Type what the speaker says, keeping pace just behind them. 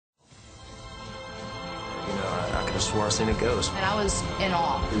just where I've seen it goes. And I was in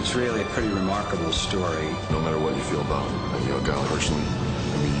awe. It's really a pretty remarkable story. No matter what you feel about God personally,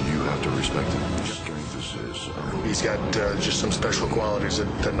 I mean, you have to respect him. His strength is unbelievable. He's got just some special qualities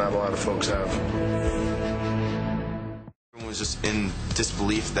that not a lot of folks have. Everyone was just in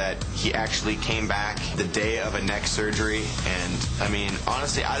disbelief that he actually came back the day of a neck surgery, and I mean,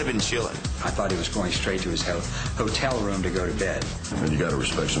 honestly, I'd have been chilling. I thought he was going straight to his hotel room to go to bed. And you got to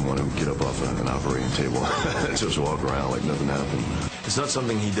respect someone who can get up off an operating table and just walk around like nothing happened. It's not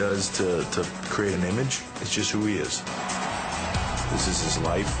something he does to create an image. It's just who he is. This is his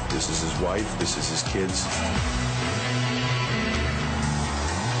life. This is his wife. This is his kids.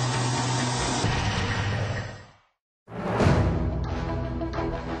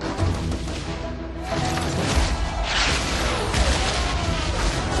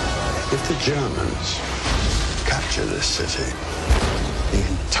 If the Germans capture this city, the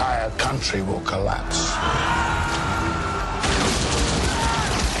entire country will collapse.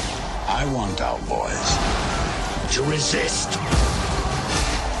 I want our boys to resist.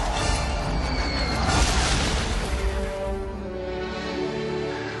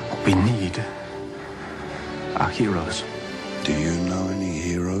 What we need are heroes. Do you know any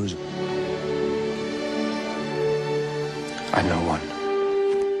heroes? I know one.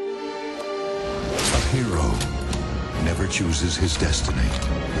 A hero never chooses his destiny.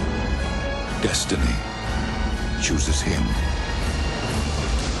 Destiny chooses him.